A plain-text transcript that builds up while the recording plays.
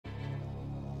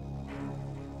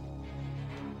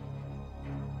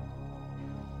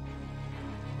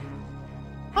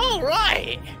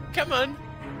Alright! Come on.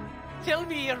 Tell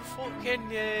me your fucking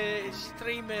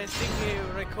stream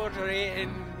thingy recorder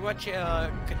and what you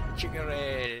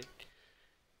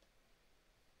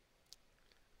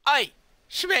Aye!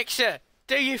 Schmexer!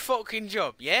 Do your fucking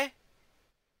job, yeah?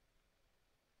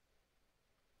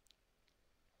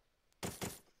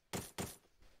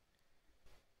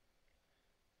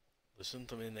 Listen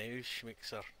to me now,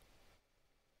 Schmixer.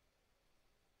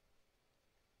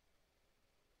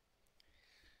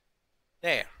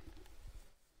 There.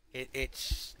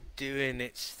 It's doing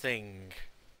its thing.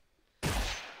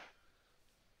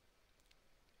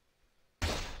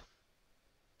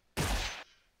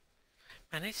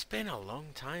 And it's been a long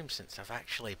time since I've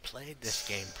actually played this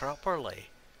game properly.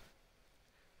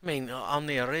 I mean, on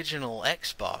the original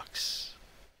Xbox.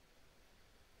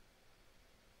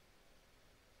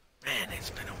 Man,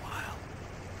 it's been a while.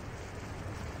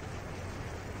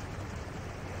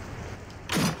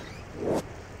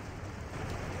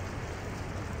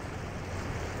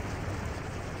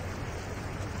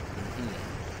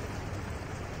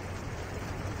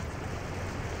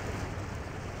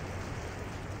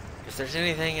 If there's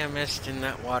anything I missed in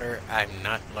that water, I'm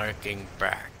not lurking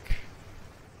back.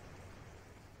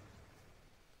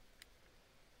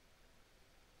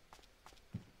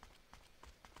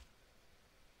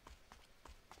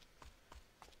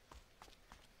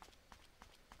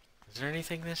 Is there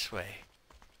anything this way?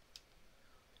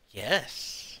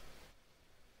 Yes.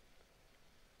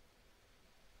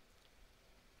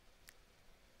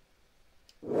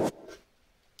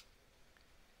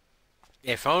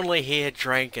 If only he had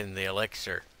drank the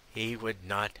elixir, he would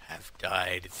not have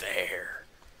died there.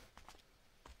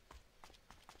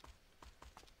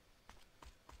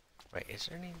 Wait, is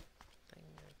there anything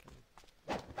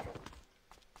I can...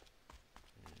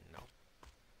 No.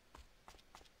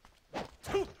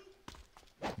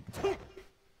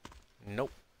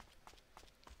 Nope.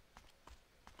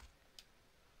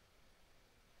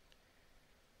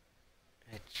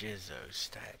 A Jizzo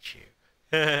statue.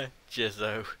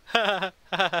 Jizzo.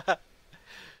 The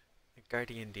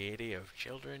guardian deity of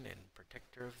children and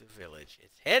protector of the village.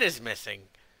 Its head is missing.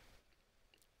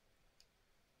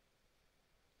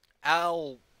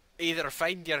 I'll either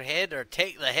find your head or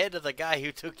take the head of the guy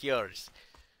who took yours.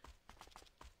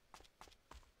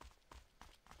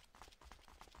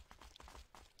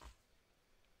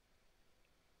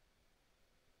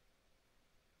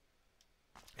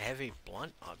 A heavy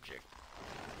blunt object.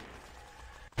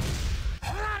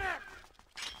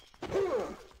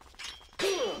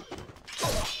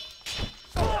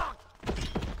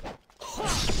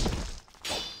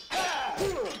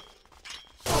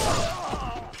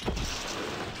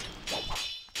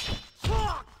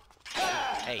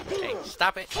 Hey,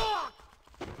 stop it!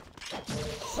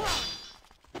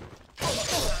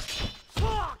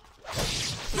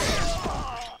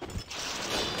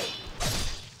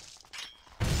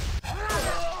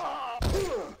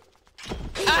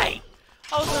 Hey!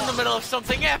 I was in the middle of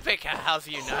something epic, how's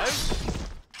you know?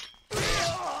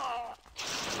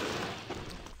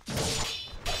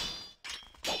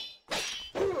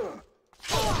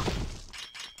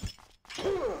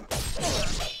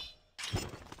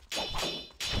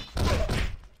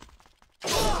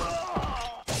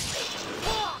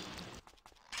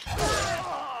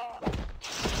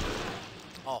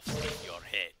 Off with your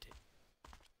head.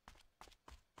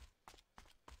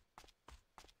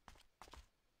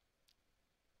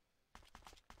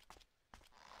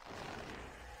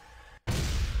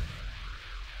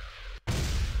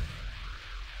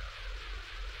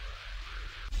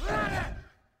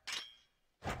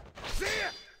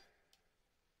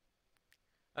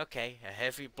 Okay, a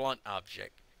heavy blunt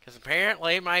object. Because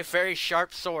apparently my very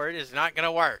sharp sword is not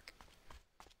gonna work.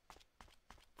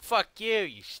 Fuck you,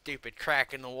 you stupid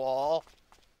crack in the wall.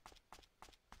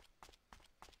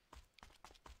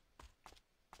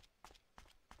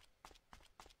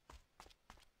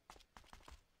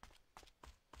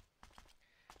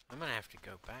 I'm gonna have to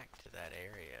go back to that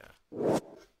area.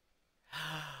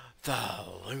 The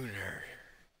lunar.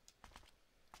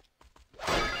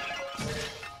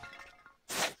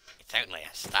 It's only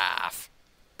a staff.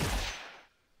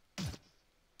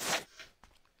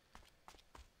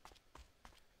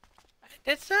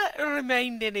 Does that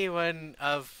remind anyone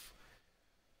of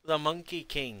the Monkey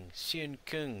King, Sun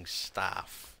Kung's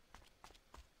staff?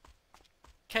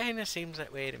 Kinda seems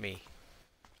that way to me.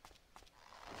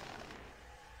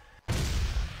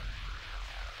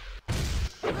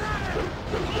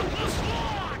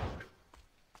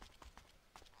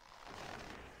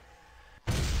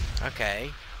 Okay.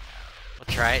 We'll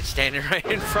try it standing right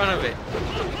in front of it.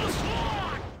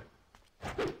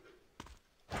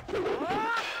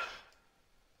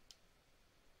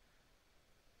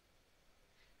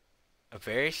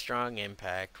 very strong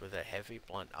impact with a heavy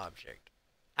blunt object.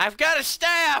 I've got a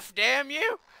staff, damn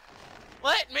you!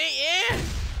 Let me in!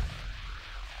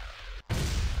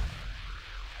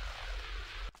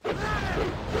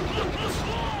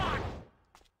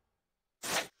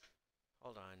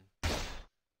 Hold on.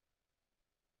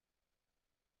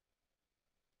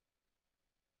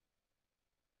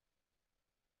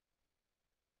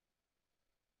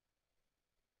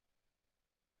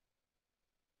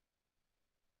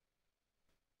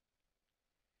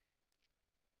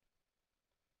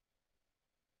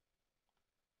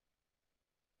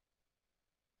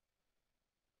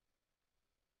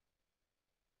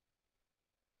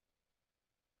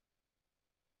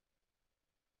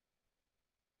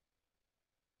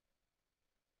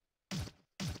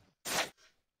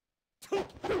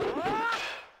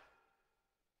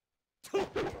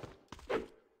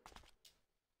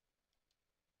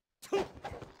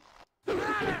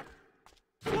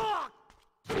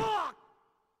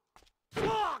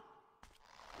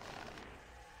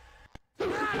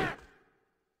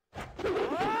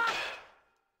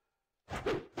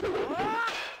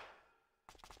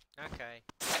 Okay.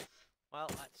 Well,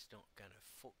 that's not gonna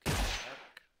fucking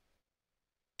work.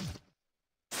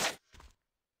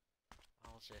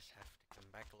 I'll just have to come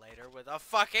back later with a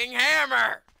fucking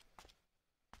hammer!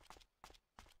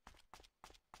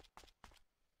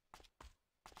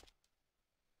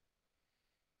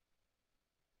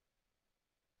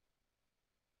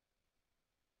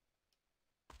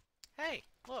 Hey,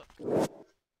 look!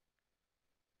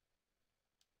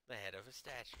 The head of a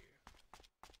statue.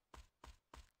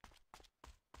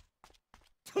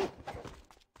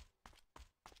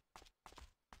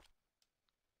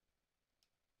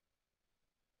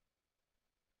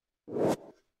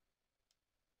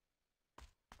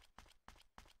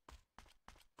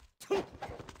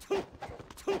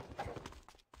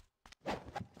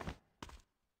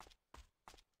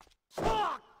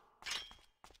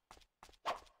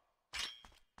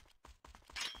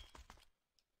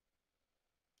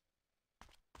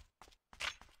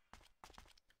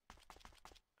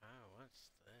 Oh,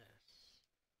 what's this?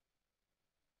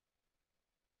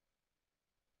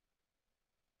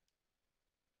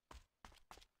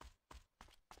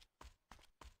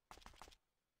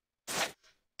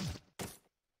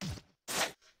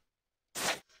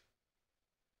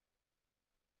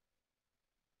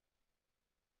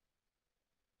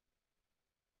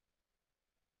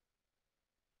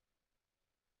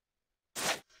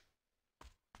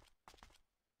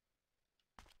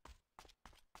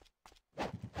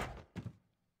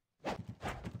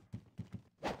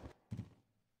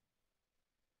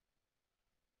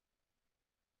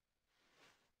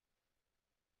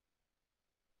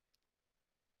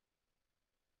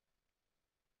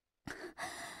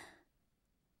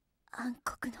暗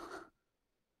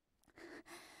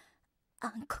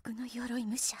黒の鎧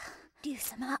武者竜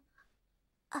様、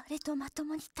あれとまと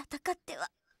もに戦っては。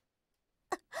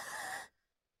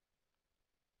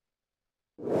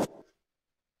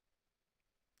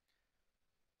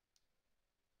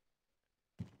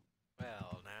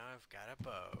Well, now I've got a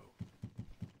bow.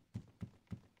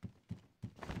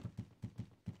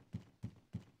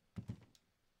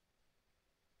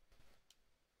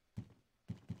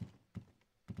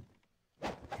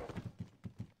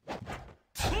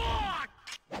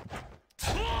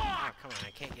 Oh, come on,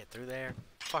 I can't get through there.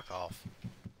 Fuck off.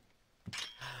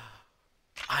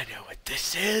 I know what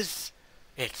this is!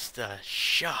 It's the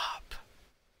shop.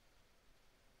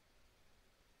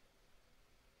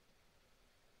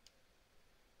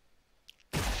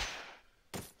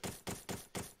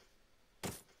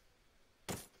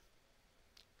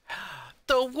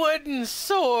 The wooden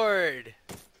sword!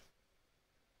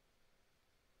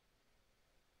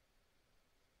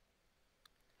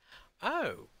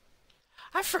 Oh.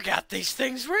 I forgot these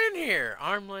things were in here!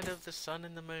 Armlet of the sun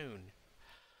and the moon.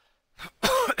 I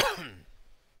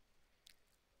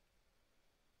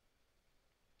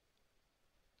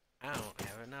don't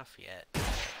have enough yet.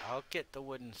 I'll get the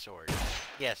wooden sword.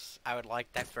 Yes, I would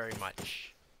like that very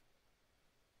much.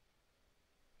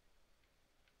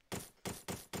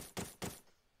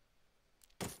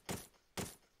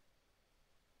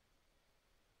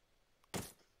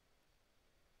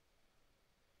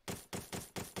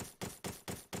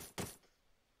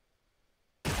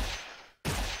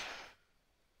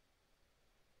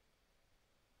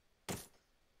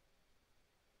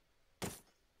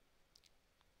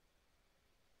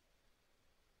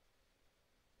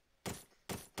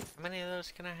 How many of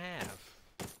those can I have?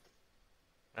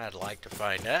 I'd like to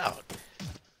find out.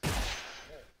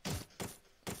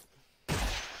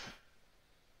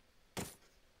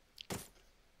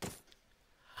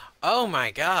 Oh my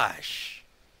gosh!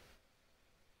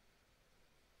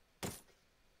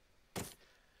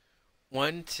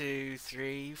 One, two,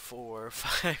 three, four,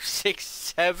 five, six,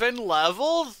 7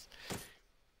 levels?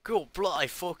 Good bloody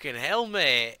fucking hell,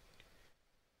 mate.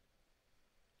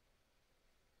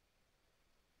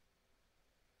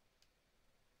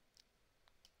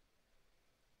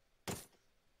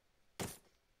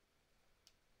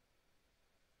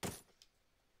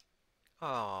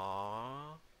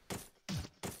 Aww.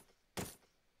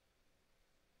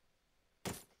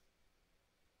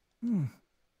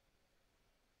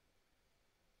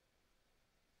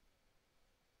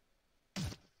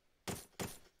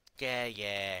 Yeah,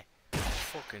 yeah.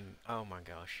 Fucking, oh my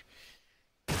gosh.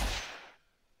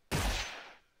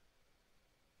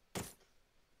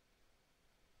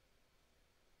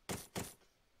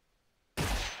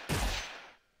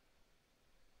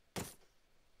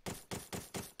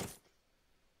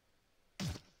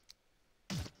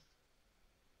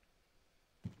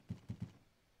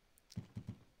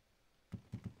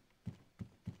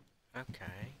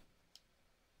 Okay.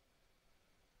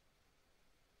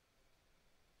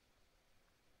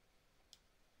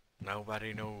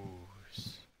 Nobody knows.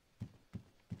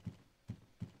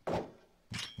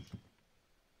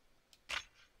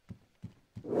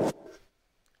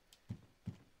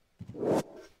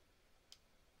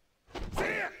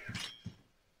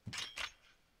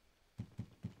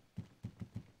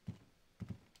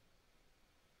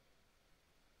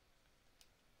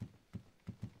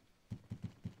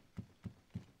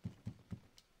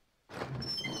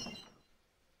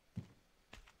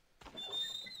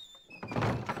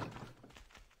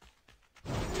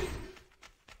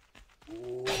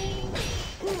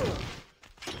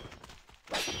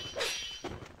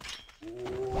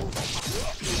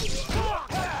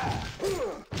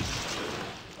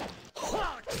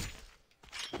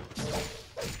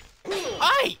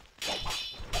 Aye!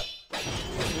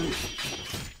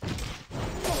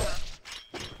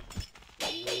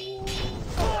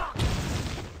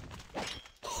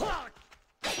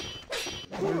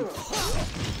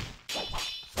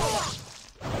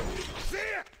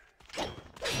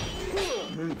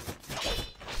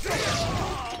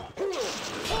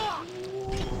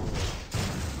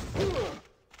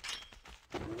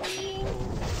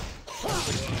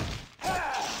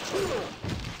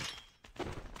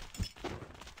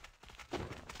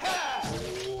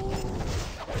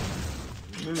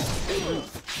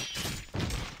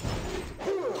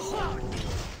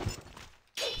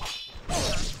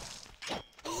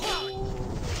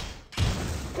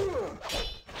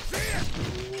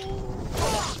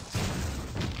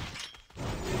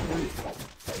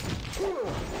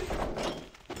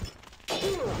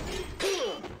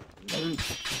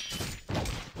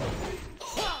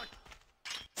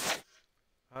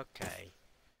 Okay.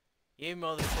 You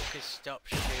motherfuckers stop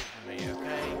shooting me,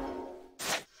 okay?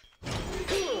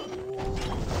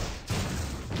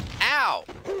 Ow!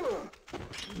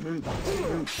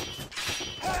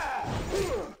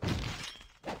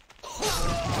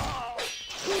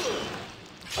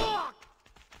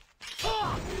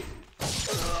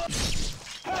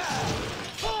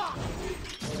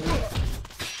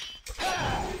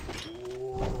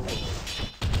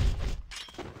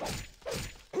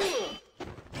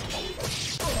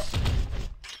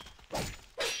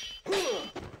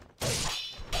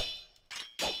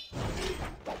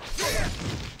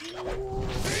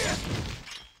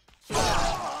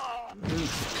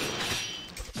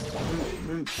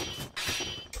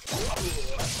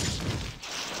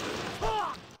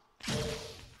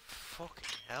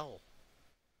 Fucking hell.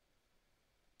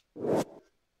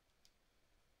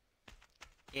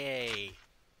 Yay.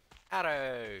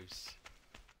 Arrows.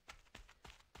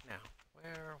 Now,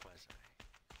 where was I?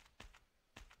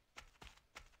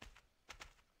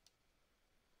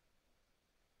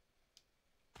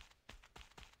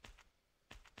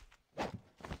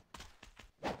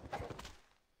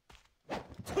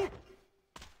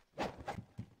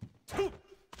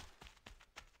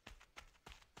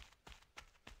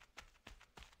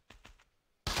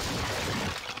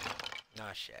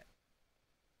 Oh shit.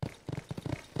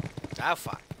 Oh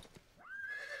fuck.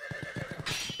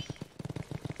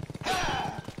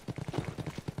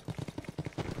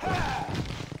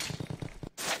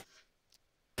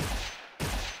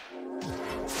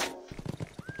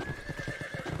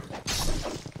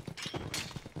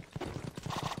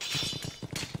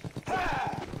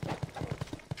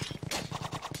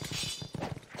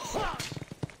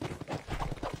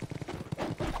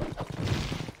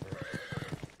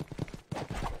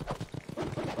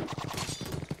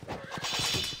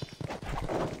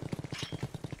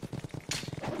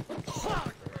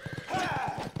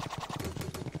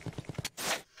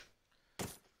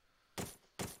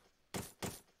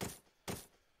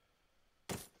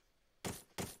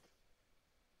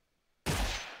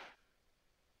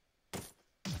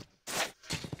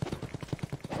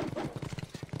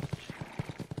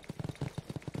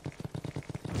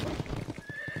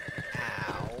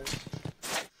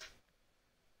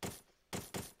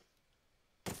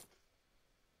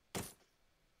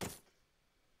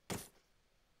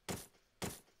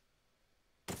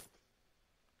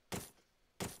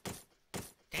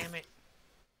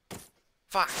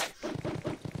 Fuck!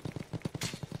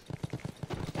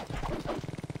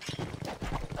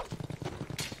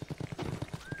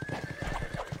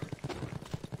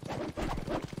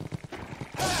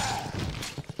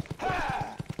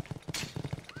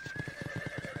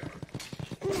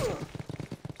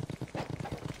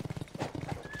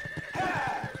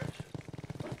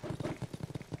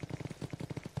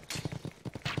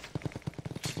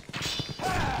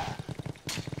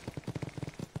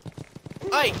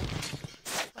 Hey!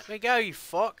 Let me go, you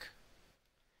fuck!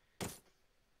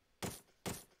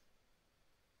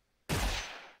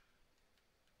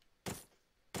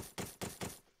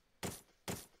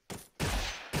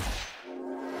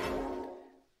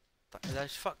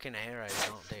 Those fucking arrows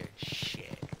aren't doing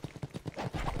shit.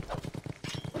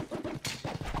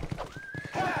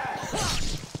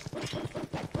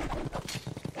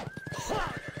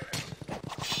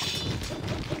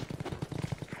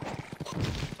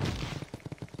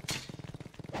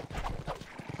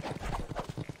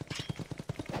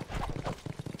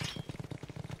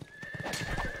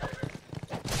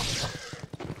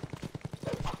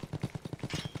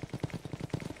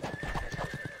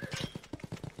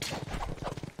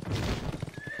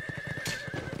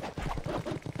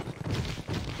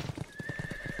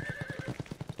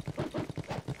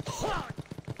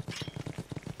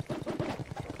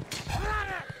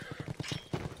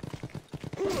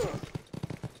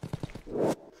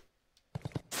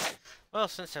 Well,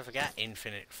 since I've got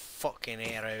infinite fucking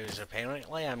arrows,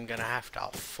 apparently, I'm gonna have to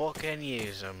fucking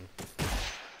use them.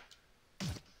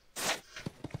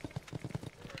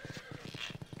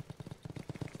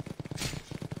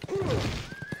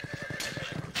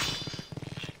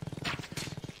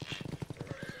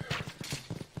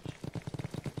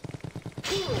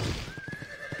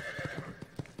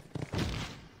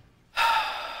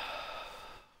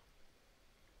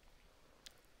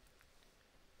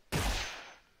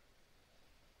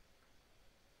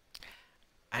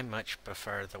 I much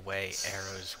prefer the way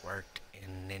arrows worked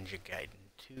in Ninja Gaiden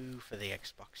 2 for the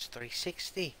Xbox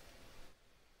 360.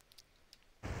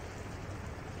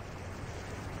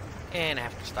 And I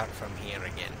have to start from here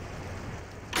again.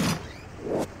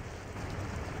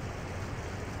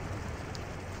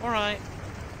 Alright.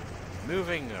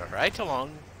 Moving right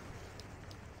along.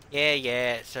 Yeah,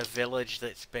 it's a village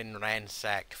that's been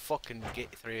ransacked. Fucking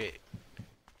get through it.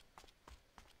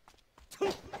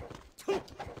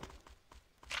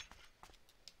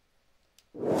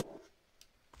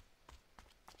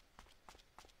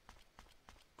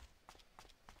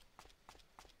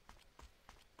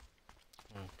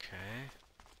 Okay.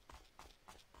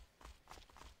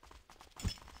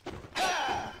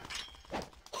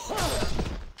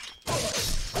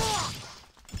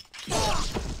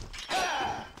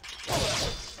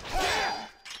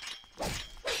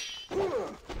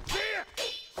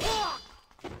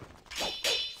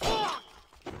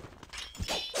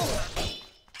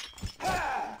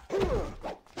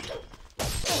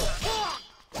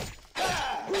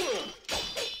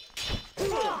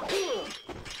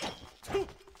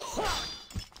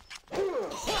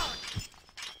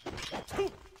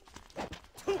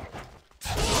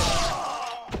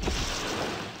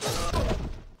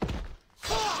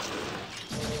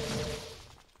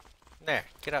 There,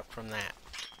 get up from that.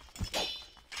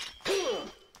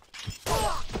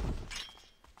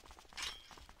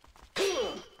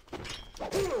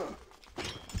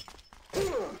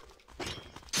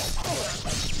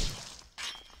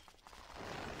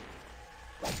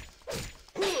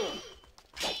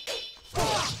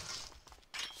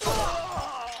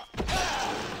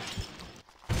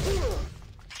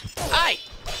 Hey!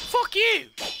 Fuck you!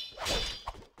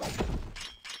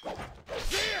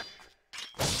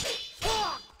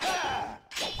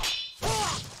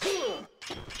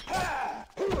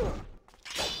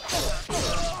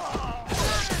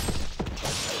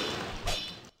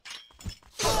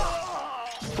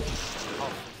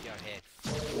 Off with your head,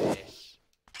 fuck this.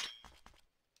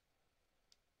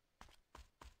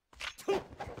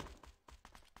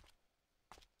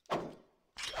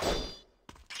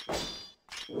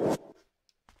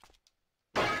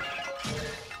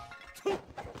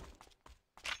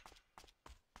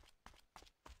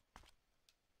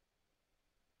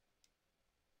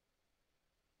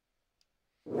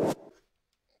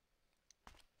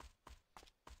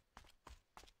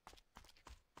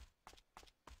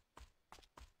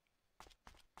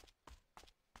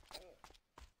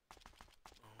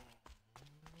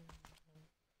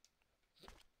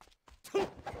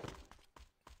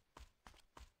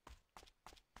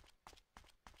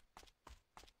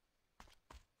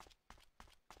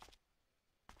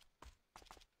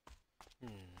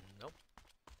 Nope.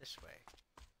 This way.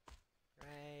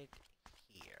 Right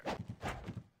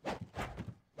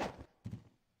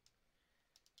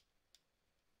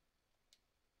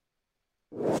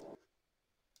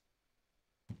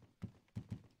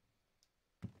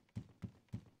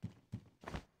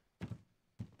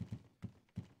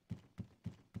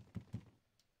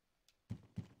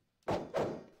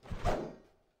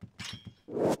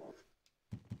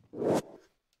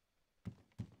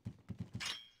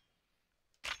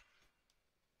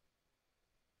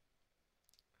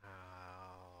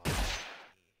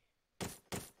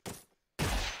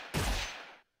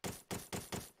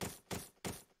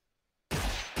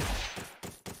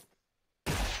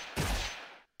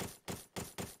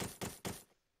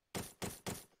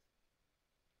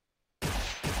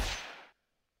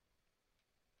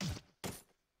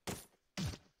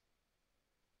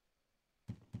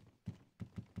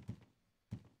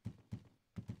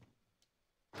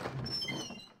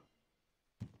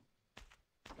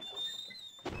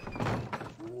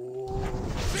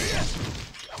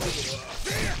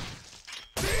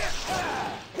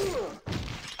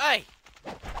Hey!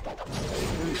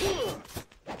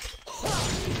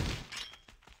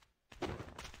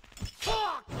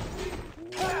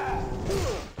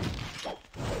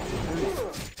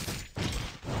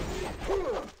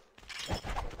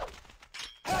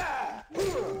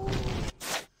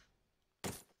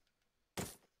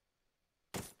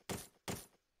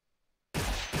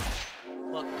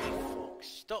 Look, you folks,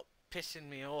 stop pissing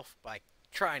me off by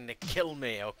trying to kill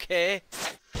me, okay?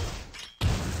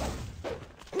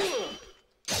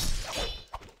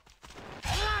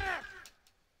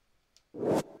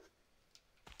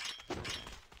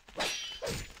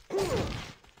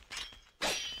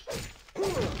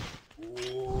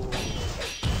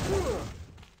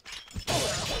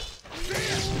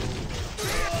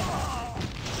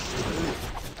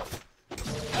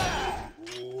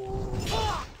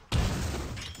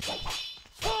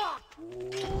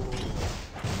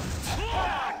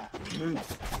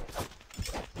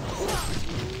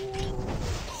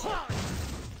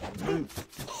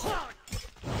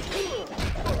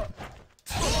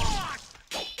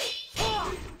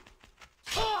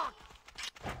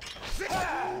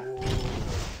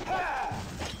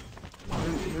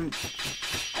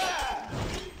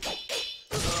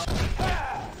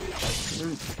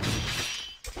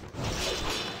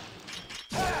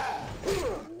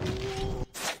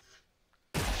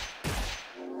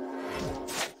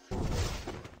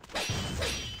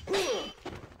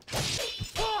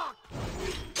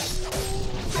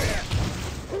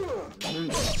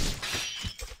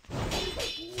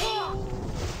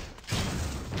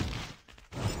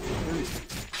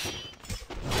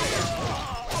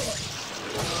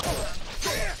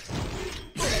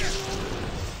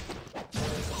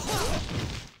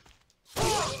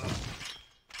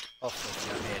 Off with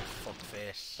your head,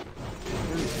 fuckface.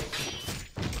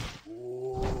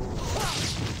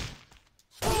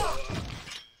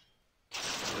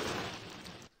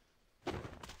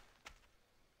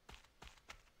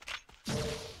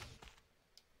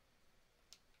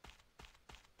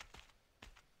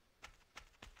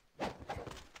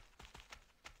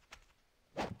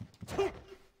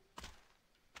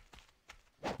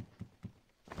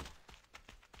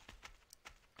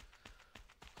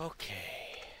 Okay.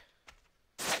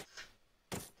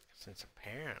 Since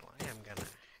apparently I'm gonna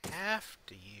have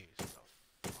to use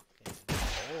the fucking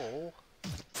hole.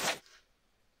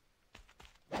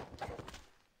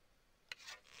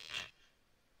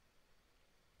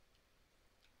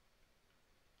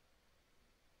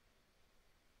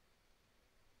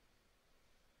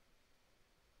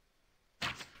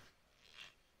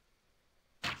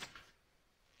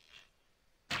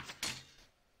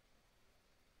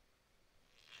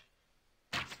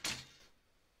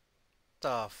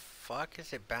 The fuck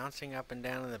is it bouncing up and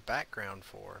down in the background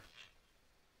for?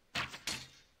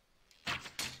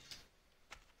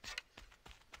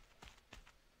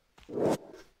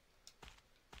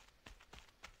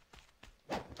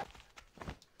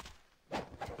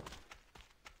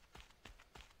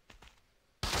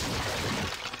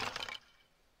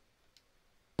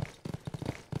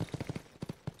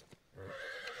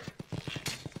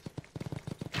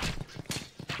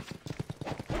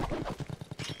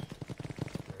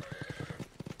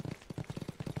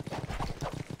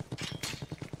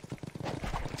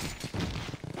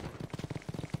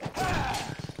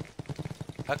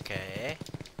 Okay.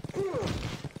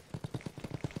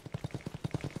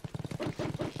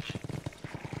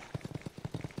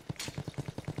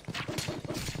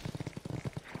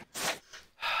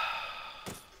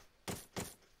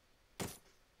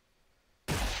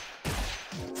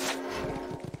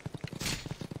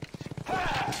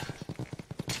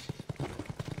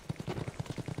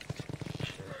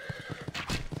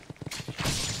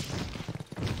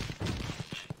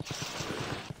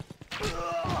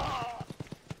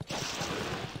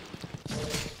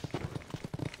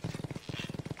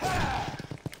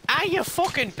 Ah, you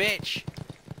fucking bitch!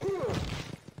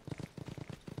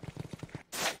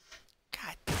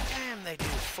 God damn, they do a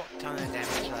fuck ton of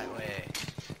damage that way.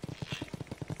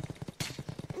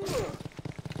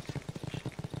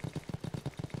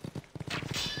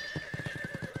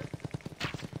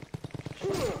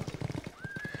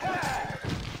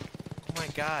 Oh my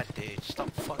god, dude,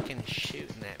 stop fucking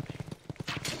shooting at me.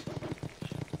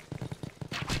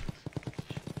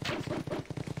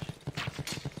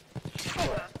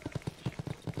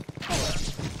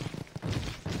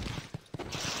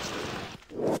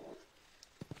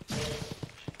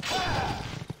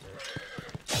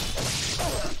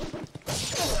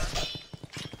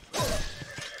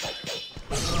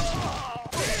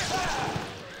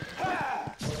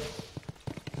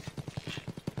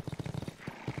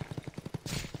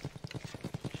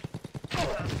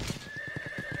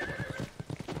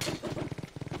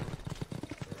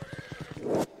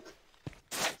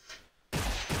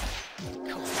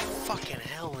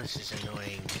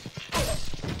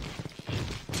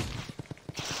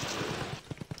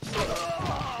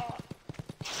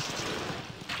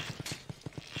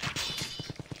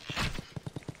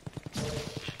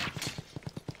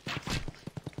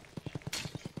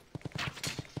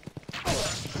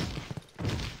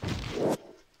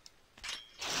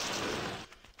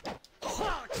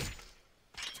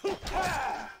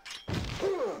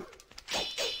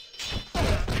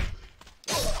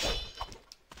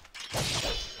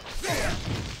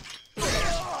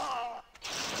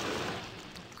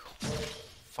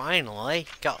 finally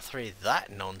got through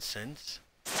that nonsense.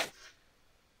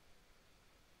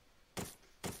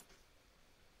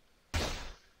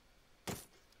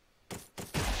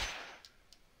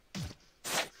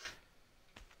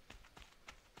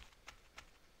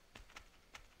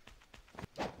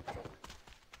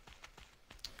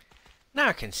 Now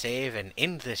I can save and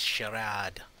end this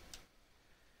charade.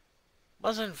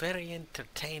 Wasn't very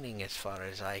entertaining as far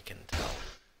as I can tell.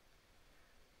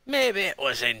 Maybe it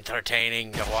was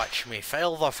entertaining to watch me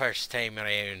fail the first time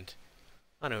around.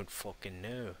 I don't fucking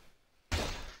know.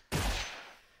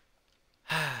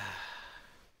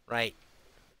 Right.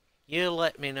 You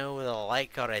let me know with a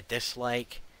like or a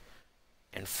dislike.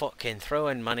 And fucking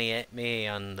throwing money at me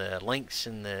on the links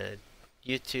in the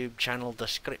YouTube channel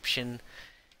description.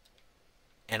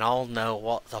 And I'll know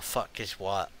what the fuck is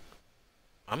what.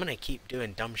 I'm gonna keep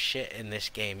doing dumb shit in this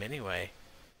game anyway.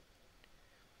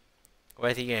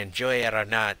 Whether you enjoy it or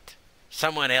not,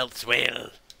 someone else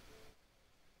will.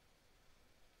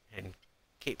 And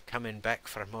keep coming back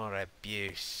for more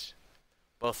abuse.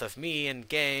 Both of me in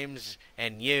games,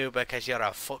 and you because you're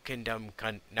a fucking dumb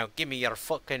cunt. Now give me your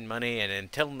fucking money, and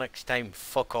until next time,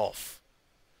 fuck off.